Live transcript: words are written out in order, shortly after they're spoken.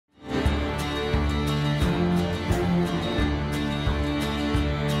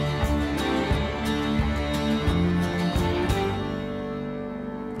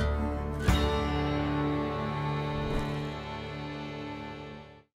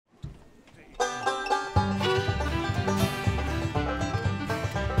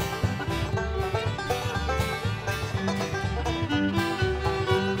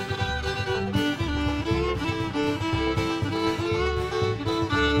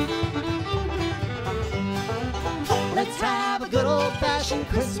old-fashioned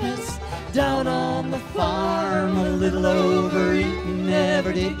Christmas down on the farm. A little overeating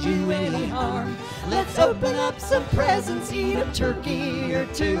never did you any harm. Let's open up some presents, eat a turkey or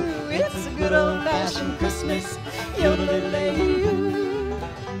two. It's a good old-fashioned Christmas. Yodel-lady-oo,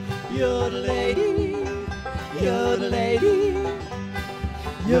 yodel-lady, yodel-lady,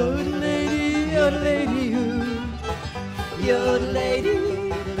 yodel-lady, yodel-lady-oo, yodel-lady,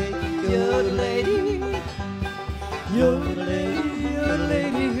 yodel-lady, yodel-lady,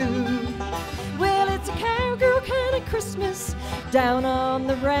 yodel-lady-oo. Well, it's a cowgirl kind of Christmas down on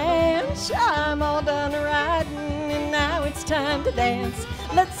the ranch. I'm all done riding and now it's time to dance.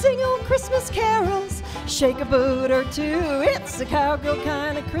 Let's sing old Christmas carols, shake a boot or two. It's a cowgirl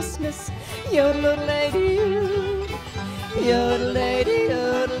kind of Christmas. Yodel-lady-oo, yodel-lady,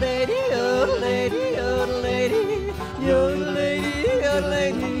 yodel-lady, yodel-lady, yodel-lady, yodel-lady,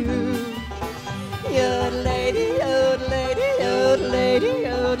 yodel-lady-oo, yodel-lady, yodel-lady, yodel-lady,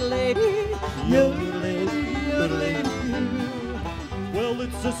 yodel-lady, yodel-lady, yodel-lady. Well,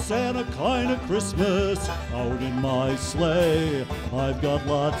 it's a Santa kind of Christmas out in my sleigh. I've got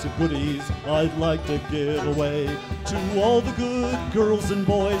lots of goodies I'd like to give away to all the good girls and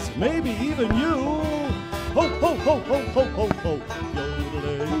boys, maybe even you. Ho, ho, ho, ho, ho, ho, ho,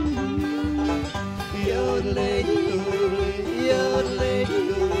 yodelay. Yodelay, yodelay,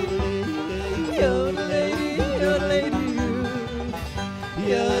 yodelay, yodelay,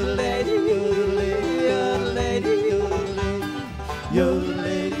 yodelay, yodelay,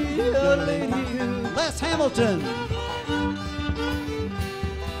 yodelay, yodelay. Les Hamilton.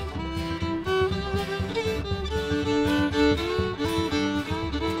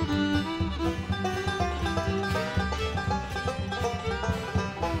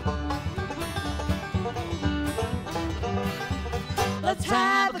 Let's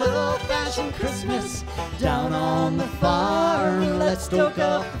have a good old-fashioned Christmas down on the farm. Let's stoke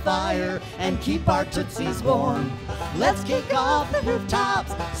up the fire and keep our tootsies warm. Let's kick off the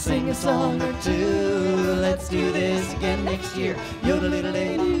rooftops, sing a song or two. Let's do this again next year.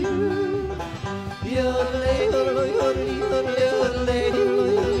 Yodel-lady-oo, yodel-lady, yodel-lady, yodel-lady,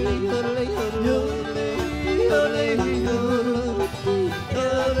 yodel-lady, yodel-lady, yodel-lady,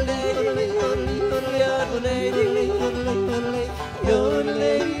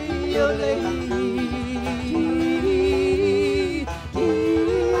 yodelay, yodelay.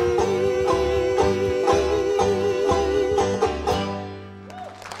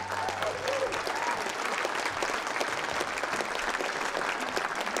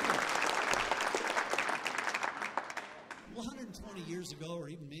 Well, 120 years ago, or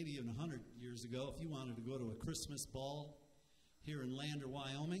even maybe even 100 years ago, if you wanted to go to a Christmas ball here in Lander,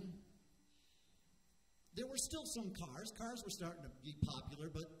 Wyoming, there were still some cars. Cars were starting to be popular,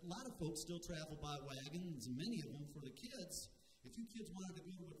 but a lot of folks still travel by wagons, and many of them for the kids. If you kids wanted to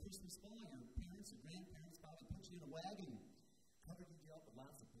go to a Christmas ball, your parents and grandparents probably put you in a wagon, covered you up with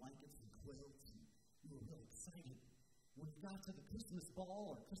lots of blankets and quilts, and you were really excited. When you got to the Christmas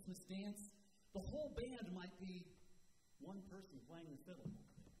ball or Christmas dance, the whole band might be one person playing the fiddle.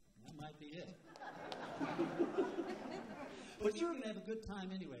 That might be it. But you're going to have a good time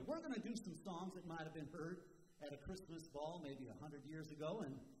anyway. We're going to do some songs that might have been heard at a Christmas ball maybe 100 years ago,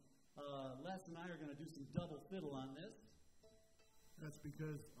 and Les and I are going to do some double fiddle on this. That's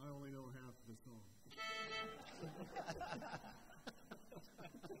because I only know half the song.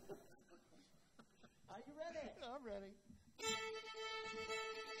 Are you ready? I'm ready.